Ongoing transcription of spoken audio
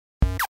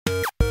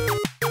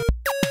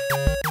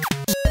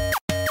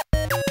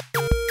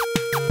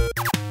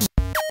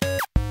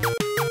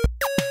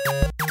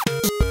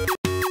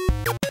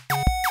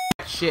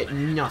shit,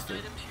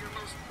 nothing.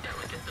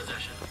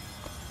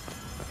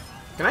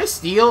 Can I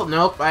steal?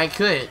 Nope, I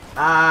couldn't.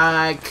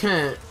 I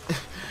couldn't.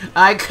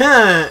 I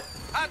couldn't.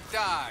 Hot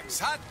dogs,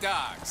 hot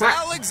dogs. What?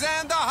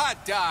 Alexander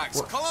hot dogs.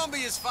 What?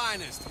 Columbia's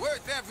finest,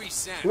 worth every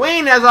cent.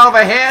 Wieners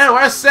over here.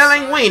 We're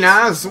selling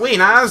wieners.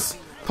 Wieners.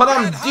 Put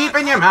them deep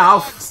in your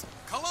mouth.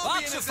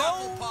 Colombian is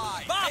apple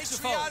pie.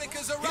 Patriotic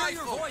as a Hear rifle.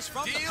 your voice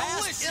from the past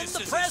Delicious in the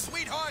as a present.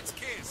 sweetheart's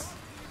kiss.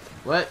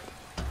 What?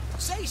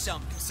 Say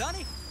something,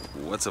 Sonny.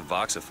 What's a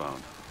voxophone?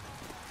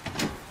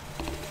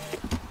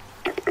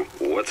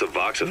 What's a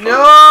voxophone?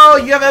 No,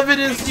 you have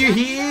evidence you're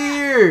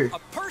here. A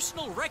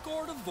personal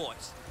record of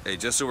voice. Hey,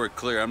 just so we're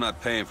clear, I'm not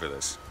paying for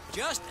this.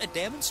 Just a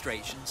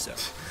demonstration, sir.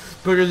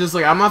 Booger's just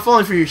like, I'm not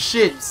falling for your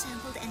shit. You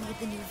sampled any of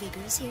the new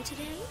vigors here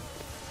today?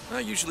 I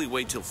usually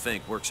wait till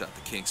Fink works out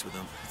the kinks with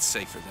them. It's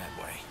safer that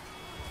way.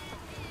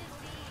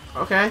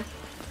 Okay.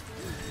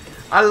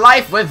 A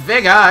life with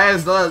vigor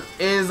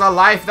is a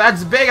life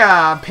that's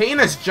bigger.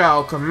 Penis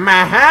joke.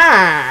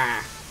 Maha.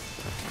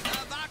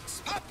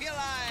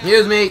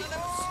 Excuse me.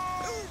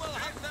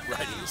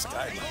 Writing a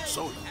skyline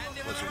soda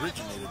was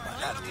originated by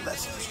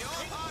adolescents.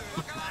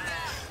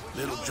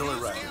 Little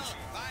joyriders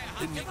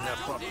didn't even have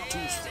proper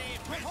tools for it.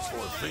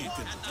 Or if Fink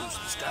introduced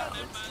the style,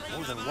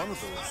 more than one of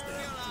those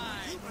damn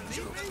tools runs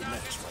over the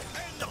next like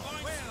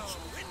donkeys.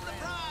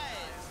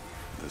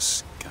 The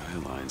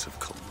skylines of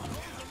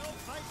Columbia.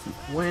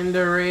 Win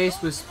the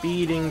race with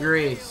speed and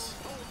grace.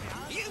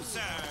 You, sir,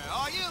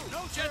 are you?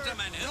 No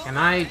gentlemen who Can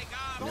I? take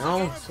on No.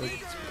 your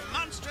fleet.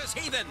 Monstrous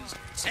heathens,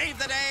 save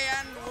the day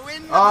and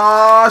win the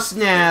Oh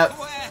snap!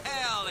 Well,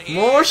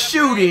 More here's a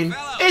shooting. brave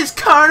fellow. It's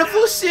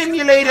Carnival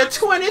Simulator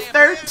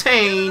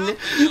 2013.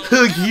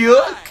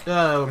 Yuck.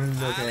 I'll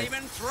Okay.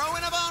 even throw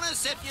in a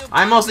bonus if you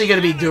I'm mostly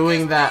gonna be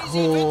doing that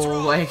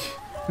whole like,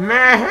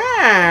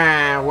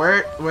 meh.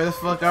 Where the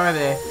fuck are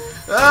they?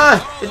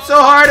 It's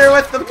so harder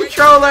with the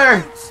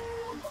controller.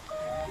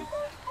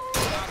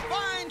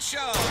 Fine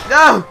show.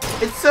 No,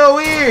 it's so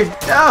weird.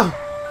 No,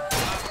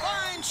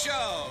 Fine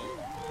show.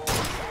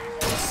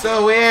 it's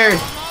so weird.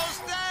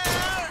 Almost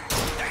there.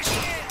 There she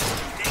is.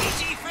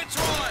 Daisy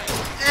Fitzroy.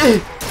 Eh,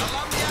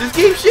 Columbia Just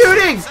keep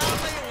shooting.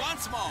 soundly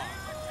once more.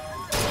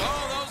 Oh,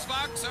 those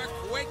Vox are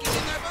quaking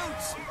in their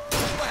boots.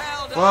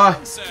 Well Ah.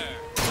 done, sir.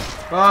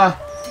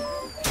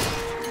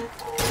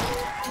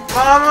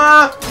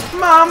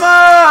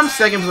 Mama, I'm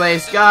second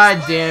place.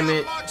 God damn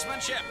it.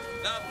 Marksmanship.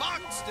 The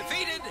Vox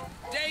defeated.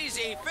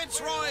 Daisy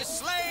Fitzroy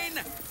slain.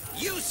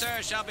 You,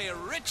 sir, shall be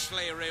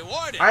richly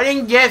rewarded. I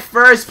didn't get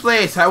first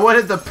place. I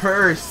wanted the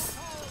purse.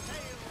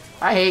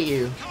 I hate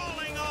you.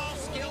 Calling all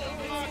skilled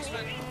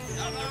marksmen.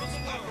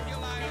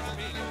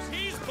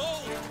 He's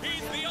bold.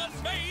 He's the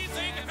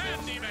amazing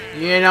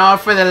handyman. You know,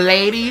 for the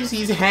ladies,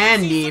 he's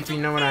handy, if you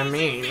know what I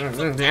mean.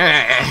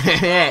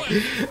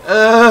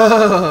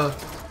 Ugh.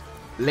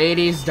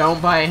 Ladies,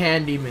 don't buy a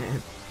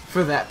handyman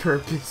for that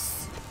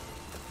purpose.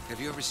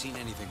 Have you ever seen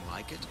anything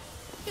like it?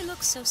 You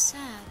look so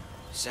sad.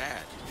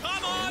 Sad.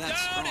 Come on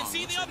down and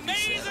see the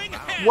amazing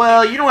handyman.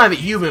 Well, you don't have a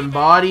human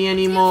body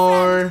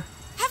anymore.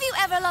 Have you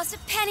ever lost a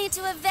penny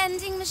to a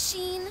vending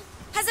machine?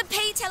 Has a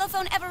pay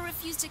telephone ever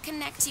refused to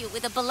connect you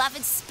with a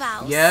beloved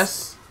spouse?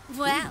 Yes.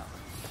 Well,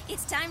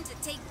 it's time to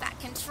take back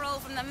control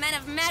from the men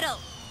of metal.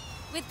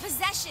 With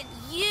possession,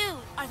 you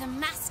are the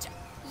master.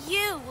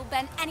 You will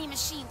bend any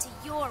machine to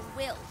your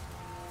will.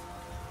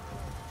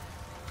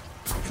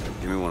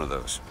 Give me one of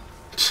those.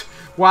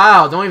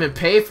 Wow, don't even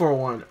pay for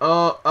one.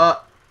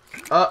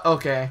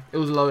 Okay. It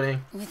was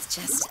loading. With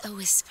just a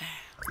whisper,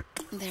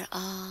 they're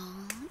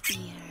all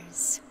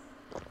ears.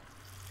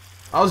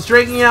 I was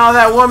drinking out of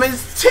that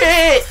woman's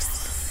tit!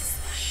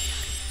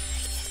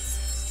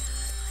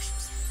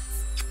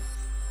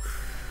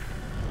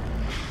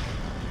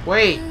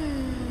 Wait.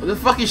 What the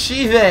fuck is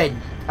she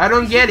then? I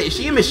don't get it. Is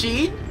she a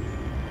machine?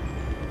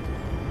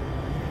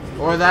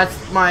 Or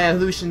that's my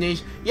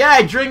hallucination. Yeah,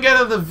 I drink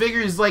out of the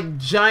Vigor's like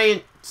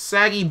giant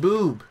saggy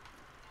boob.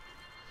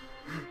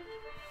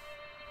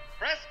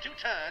 Press to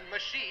turn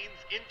machines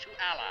into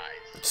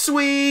allies.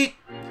 Sweet!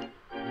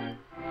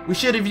 We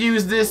should have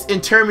used this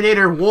in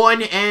Terminator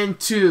 1 and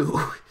 2.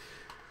 What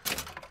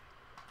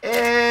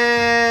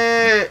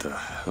the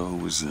hell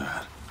was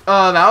that?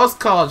 That was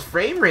called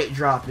frame rate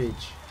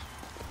droppage.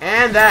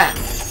 And that.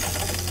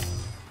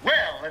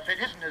 Well, if it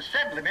isn't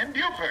Assemblyman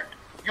Buford,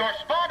 your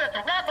spot at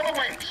the raffle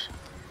awaits.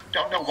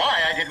 Don't know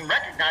why I didn't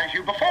recognize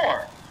you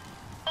before.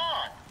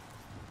 On.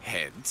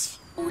 Heads.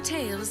 Or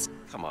tails.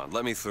 Come on,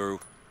 let me through.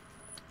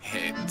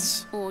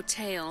 Heads. Or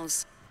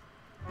tails.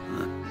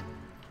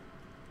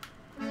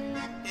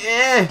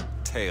 Eh.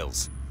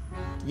 Tails.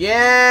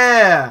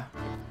 Yeah.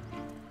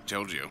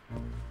 Told you.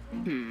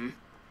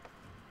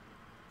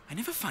 I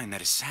never find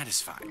that as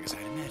satisfying as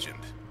I'd imagined.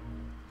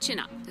 Chin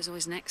up. There's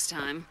always next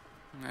time.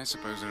 I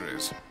suppose there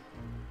is.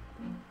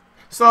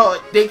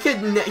 So they could,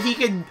 he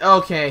could.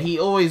 Okay, he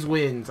always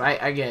wins.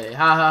 I get it.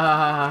 Ha ha ha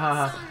ha ha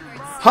ha.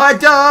 Hot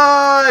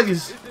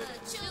dogs.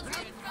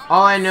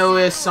 All I know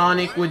is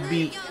Sonic would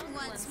be.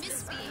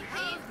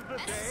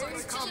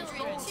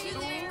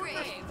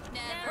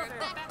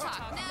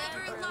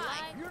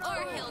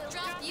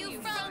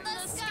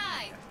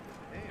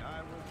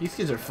 These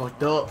kids are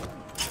fucked up.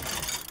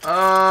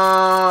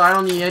 I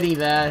don't need any of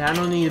that. I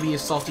don't need to be a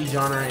salty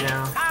John right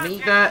now. Can I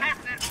eat that?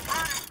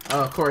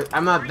 Oh, of course.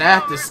 I'm not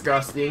that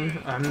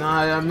disgusting. I'm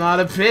not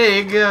a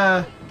pig.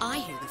 I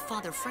hear the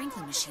Father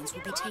Franklin machines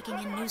will be taking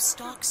in new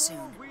stock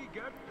soon.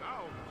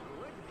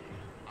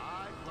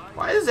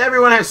 Why does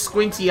everyone have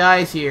squinty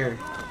eyes here?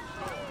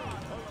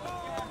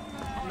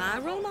 My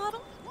role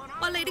model?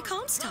 Why, Lady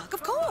Comstock,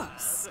 of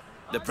course.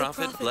 The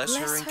prophet bless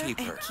her and keep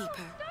her.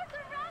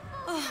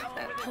 Oh,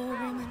 that poor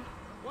woman.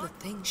 The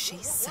things she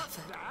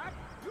suffered.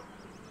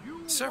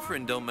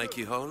 Suffering don't make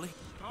you holy.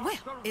 Well,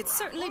 it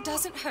certainly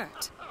doesn't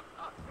hurt.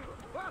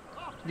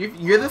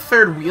 You're the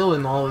third wheel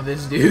in all of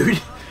this, dude.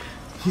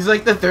 He's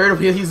like the third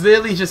wheel. He's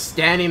literally just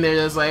standing there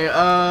just like,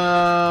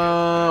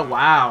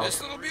 wow.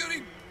 This little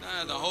beauty?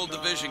 The whole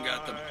division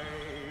got them.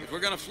 If we're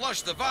gonna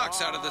flush the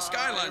Vox out of the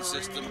Skyline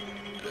system,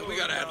 we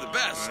gotta have the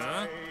best.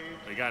 Huh?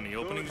 We got any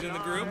openings in the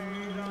group?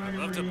 I'd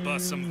love to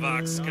bust some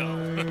Vox skull.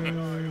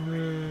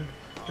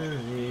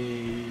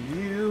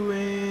 You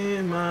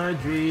in my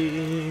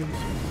dreams.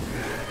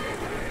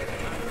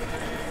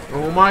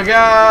 Oh my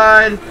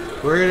god!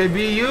 We're gonna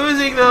be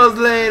using those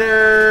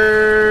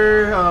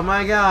later! Oh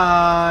my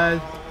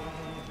god.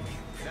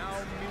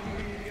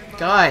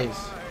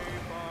 Guys,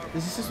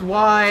 this is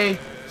why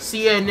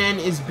CNN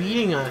is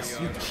beating us.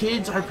 You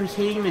kids are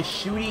pretending to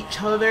shoot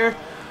each other.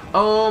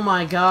 Oh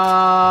my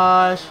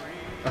gosh.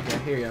 Okay,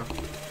 here you go.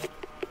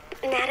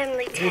 Madam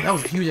Lieutenant, Oh, that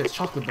was huge as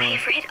chocolate bar.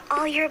 I've read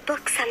all your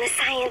books on the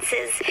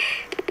sciences.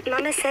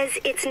 Mama says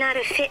it's not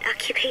a fit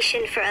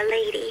occupation for a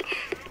lady,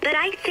 but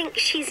I think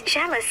she's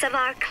jealous of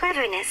our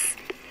cleverness.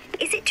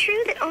 Is it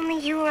true that only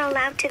you are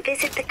allowed to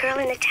visit the girl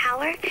in the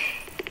tower?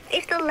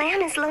 If the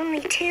lamb is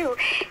lonely too,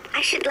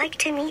 I should like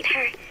to meet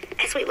her,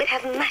 as we would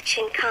have much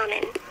in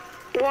common.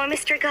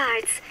 Warmest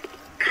regards,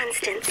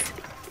 Constance.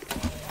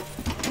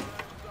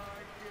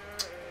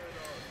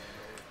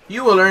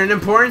 You will learn an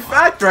important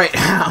fact right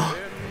now.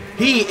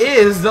 He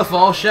is the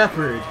false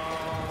shepherd.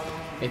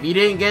 If you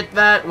didn't get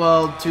that,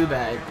 well, too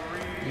bad.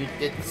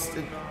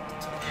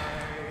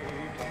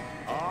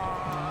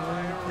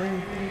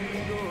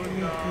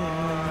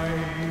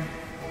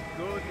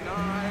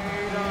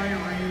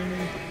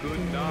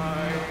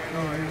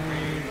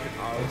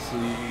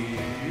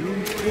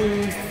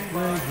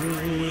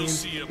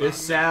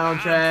 This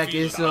soundtrack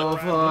is so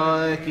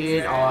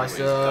fucking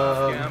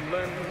awesome.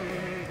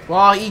 Well,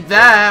 I'll eat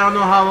that. I don't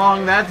know how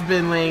long that's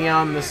been laying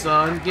out in the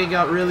sun. It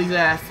got really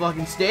that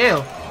fucking stale.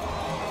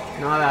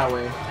 Not that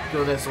way.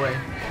 Go this way.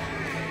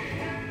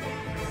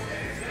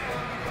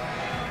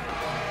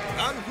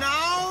 And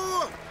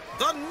now,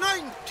 the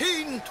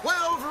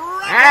 1912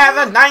 raffle. Ah,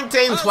 the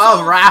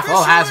 1912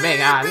 raffle has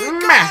begun.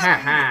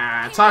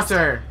 Talk to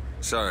her.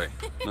 Sorry,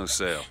 no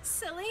sale.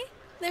 Silly.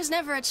 There's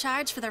never a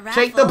charge for the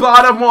raffle. Take the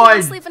bottom You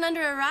one. sleeping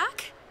under a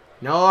rock?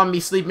 No, I'm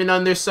be sleeping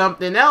under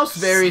something else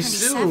very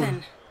 77.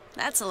 soon.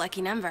 That's a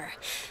lucky number.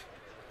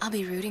 I'll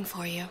be rooting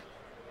for you.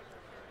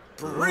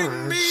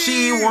 Bring me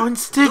She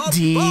wants to the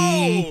D.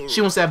 bowl.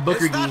 She wants that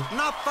Booker Is D. that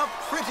not the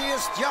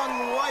prettiest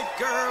young white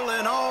girl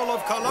in all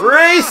of Columbia?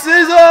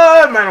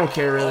 Racism! I don't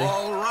care really.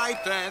 All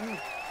right then.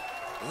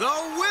 The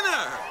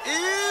winner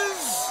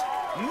is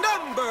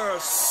number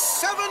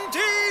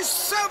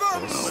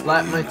 77.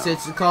 Slap my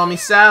tits and call me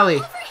Sally.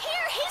 Over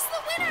here, he's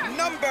the winner.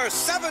 Number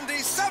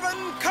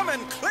 77, come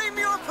and claim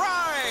your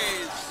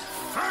prize.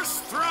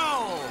 First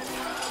throw.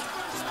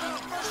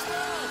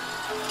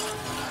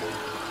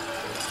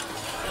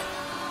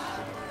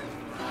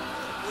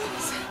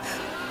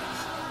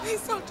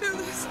 Please don't do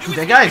this. Dude,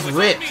 that guy's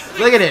ripped.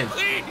 Look at him.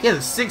 He has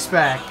a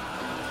six-pack.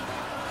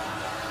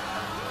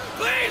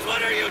 Please,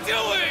 what are you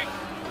doing?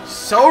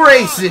 So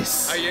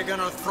racist. Are you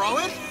gonna throw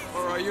it?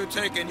 Or are you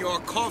taking your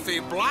coffee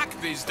black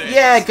these days?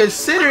 Yeah,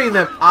 considering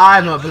that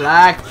I'm a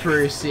black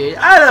person,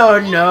 I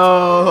don't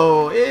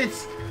know.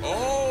 It's...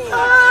 Oh,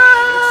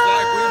 looks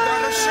like we've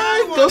got a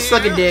shy one Go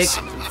suck a here. dick.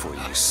 Something for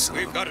you, son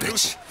We've of got a to do...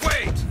 bitch.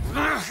 Wait!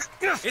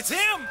 It's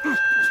him.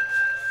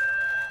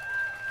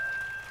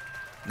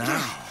 Now,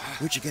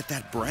 where'd you get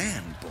that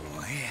brand, boy?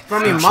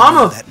 From your Don't you mama.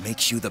 know that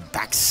makes you the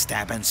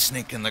backstabbing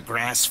snake in the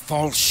grass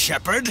false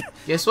shepherd?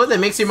 Guess what? That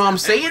makes your mom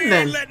Satan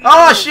then. Letting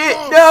Oh no shit,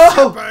 false no!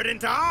 shepherd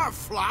into our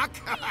flock.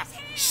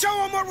 Show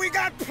them what we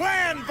got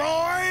planned,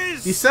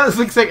 boys. He sounds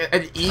looks like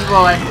an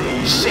evil.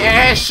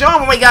 Show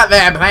them we got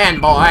that plan,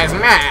 boys.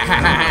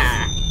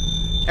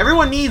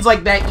 Everyone needs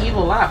like that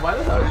evil laugh. Why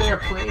the hell are they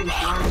playing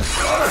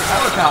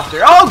helicopter?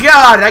 Oh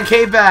god, I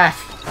came back.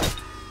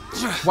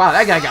 Wow,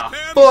 that guy got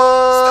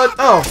fucked.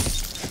 Oh.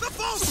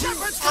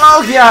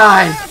 Oh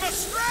god.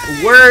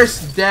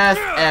 Worst death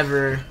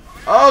ever.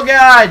 Oh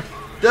god.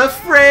 The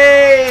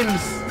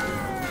frames.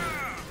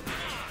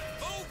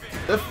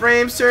 The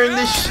frames turn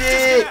to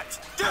shit.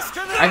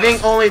 I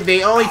think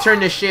they only turn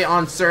to shit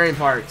on certain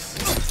parts.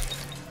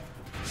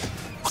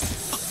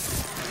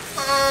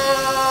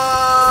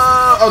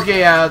 Okay,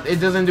 yeah, it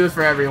doesn't do it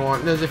for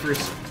everyone. It does it for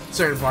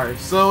certain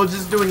parts. So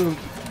just doing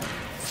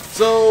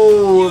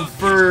So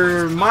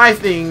for my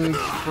thing,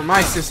 for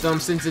my system,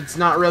 since it's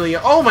not really.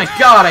 Oh my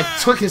god! I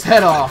took his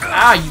head off.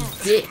 Ah, you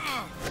dick.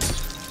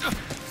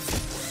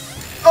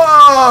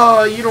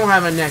 Oh, you don't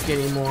have a neck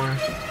anymore.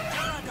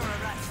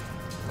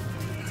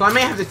 So I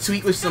may have to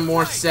tweak with some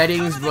more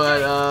settings,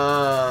 but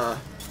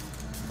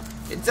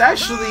it's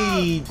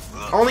actually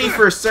only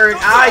for certain.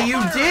 Ah,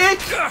 you dick!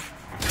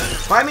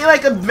 Fight me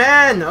like a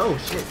man. Oh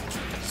shit!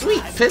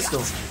 Sweet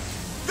pistol.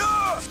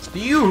 Do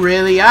you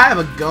really? I have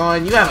a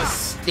gun. You have a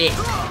stick.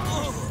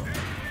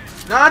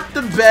 Not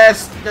the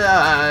best.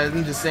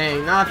 I'm just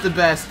saying, not the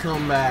best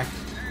comeback.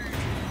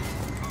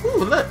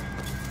 Ooh, look.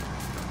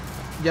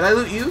 Did I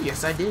loot you?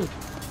 Yes, I did.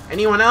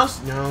 Anyone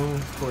else? No,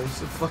 of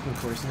course. Of fucking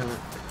course not.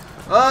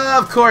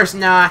 Of course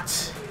not.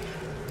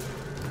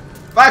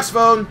 Fox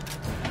phone.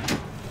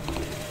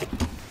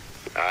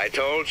 I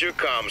told you,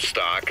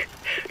 Comstock.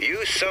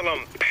 You sell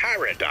them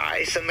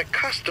paradise, and the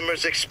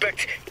customers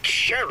expect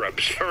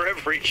cherubs for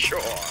every chore.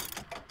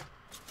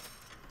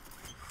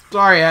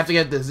 Sorry, I have to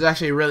get this. It's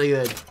actually really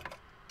good.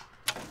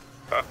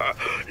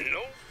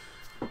 No.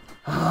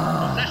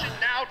 Possession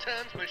now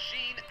turns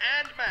machine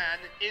and man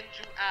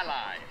into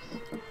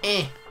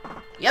allies.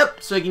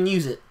 Yep, so I can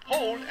use it.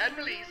 Hold and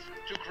release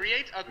to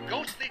create a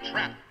ghostly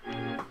trap.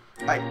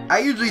 I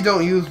usually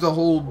don't use the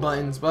hold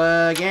buttons,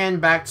 but again,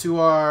 back to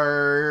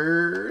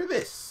our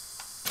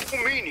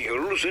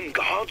Menials in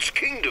God's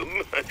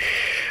kingdom.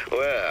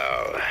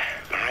 Well,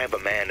 I have a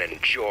man in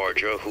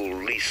Georgia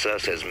who'll lease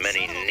us as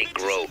many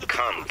Negro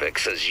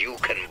convicts as you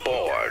can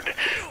board.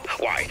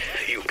 Why,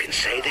 you can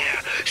say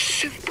they're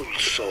simple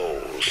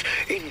souls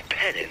in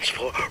penance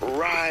for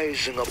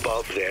rising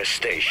above their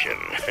station.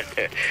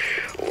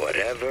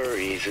 Whatever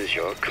eases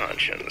your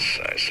conscience,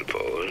 I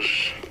suppose.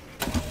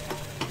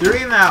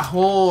 During that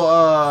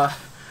whole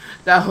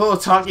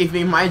talking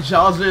thing, my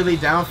jaw's literally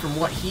down from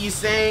what he's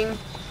saying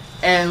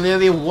and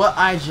literally what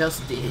I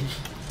just did.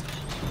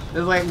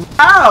 It's like,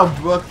 wow,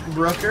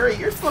 Brooker,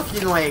 you're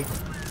fucking like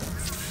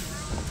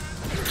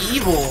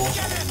evil.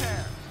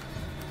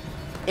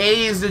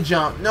 A is the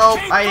jump. Nope,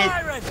 I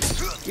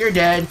didn't. You're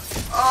dead.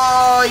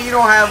 Oh, you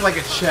don't have like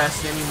a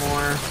chest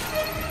anymore.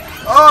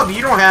 Oh, but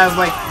you don't have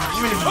like,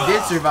 even if you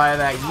did survive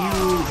that,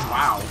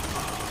 wow.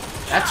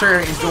 That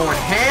turn is going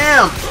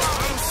ham.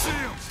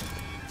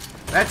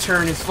 That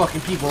turn is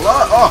fucking people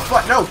up. Oh,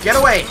 fuck, no, get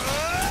away.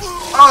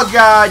 Oh,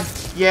 God.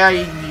 Yeah,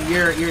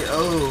 you're,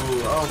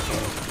 oh, okay.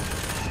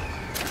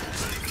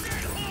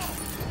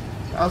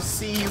 I'll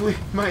see you in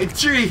my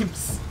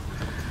dreams.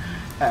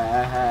 La,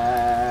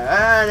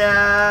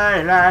 la,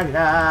 la,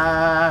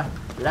 la,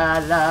 la,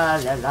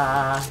 la,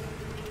 la.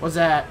 What's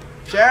that?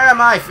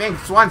 Jeremiah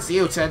Finks wants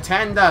you to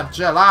attend the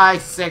July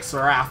 6th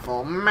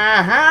raffle.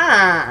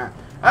 I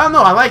don't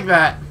know, I like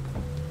that.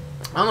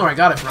 I don't know where I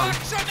got it from.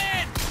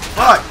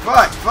 Fuck.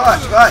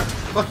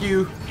 Fuck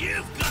you.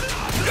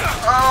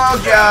 Oh,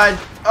 God.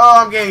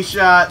 Oh, I'm getting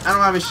shot. I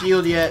don't have a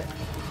shield yet.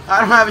 I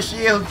don't have a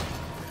shield.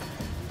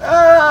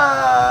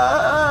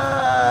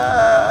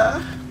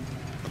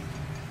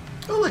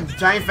 Oh, look,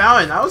 giant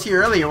fountain. I was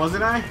here earlier,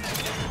 wasn't I?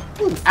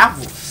 Ooh,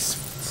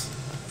 apples.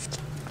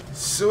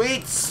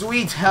 Sweet,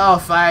 sweet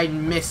health. I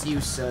miss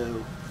you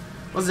so.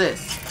 What's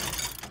this?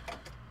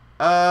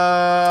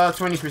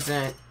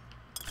 20%.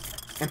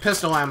 And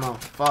pistol ammo.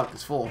 Fuck,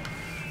 it's full.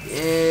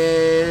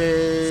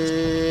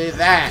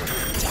 That.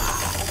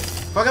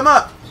 Fuck him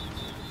up.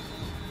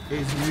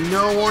 There's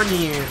nowhere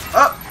near.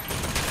 Up.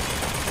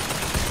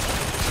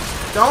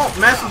 Don't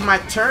mess with my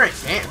turret.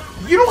 Damn.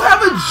 You don't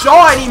have a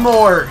jaw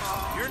anymore.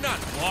 You're not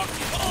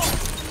walking.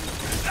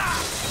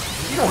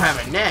 You don't have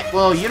a neck.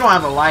 Well, you don't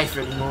have a life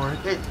anymore.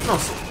 No,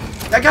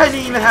 that guy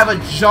didn't even have a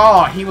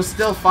jaw. He was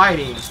still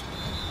fighting.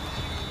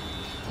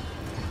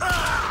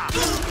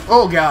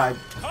 Oh, God.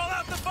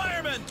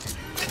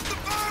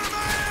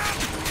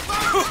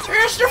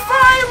 It's the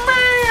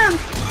fireman!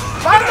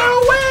 By the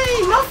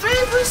way, my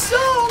favorite song!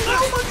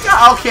 Oh my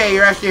god! Okay,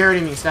 you're actually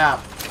hurting me.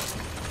 Stop.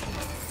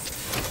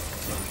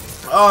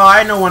 Oh,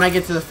 I know when I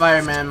get to the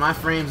fireman, my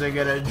frames are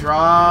gonna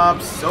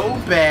drop so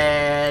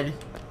bad.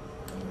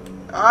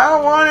 I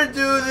don't want to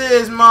do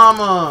this,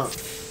 mama.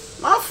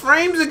 My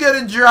frames are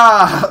gonna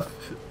drop.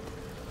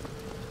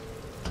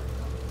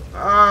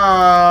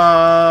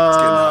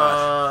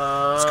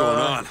 What's going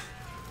on?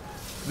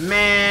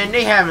 Man,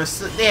 they having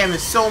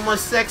so much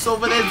sex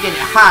over there, it's getting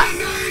hot.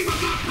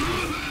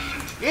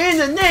 In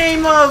the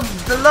name of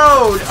the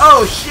load,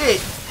 oh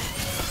shit.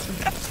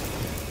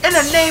 In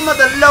the name of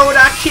the load,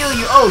 I kill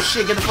you. Oh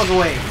shit, get the fuck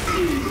away.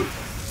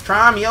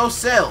 Try me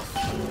yourself.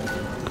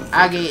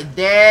 I get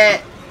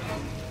that.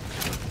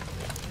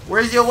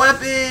 Where's your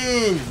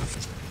weapon?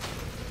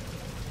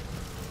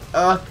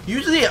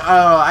 Usually,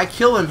 I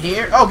kill him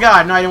here. Oh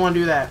god, no, I didn't want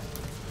to do that.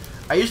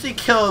 I usually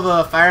kill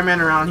the fireman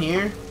around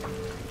here.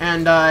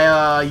 And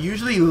I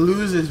usually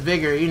lose his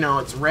vigor. You know,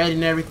 it's red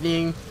and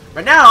everything.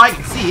 But now I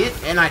can see it,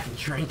 and I can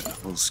drink it.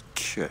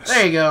 Kiss.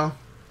 There you go.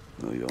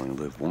 No, you only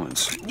live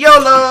once.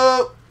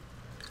 YOLO!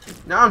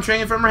 Now I'm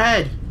drinking from her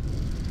head.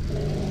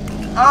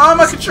 Oh,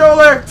 my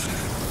controller!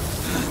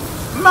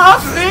 My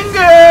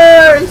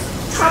fingers!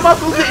 I'm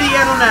up with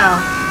piano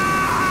now.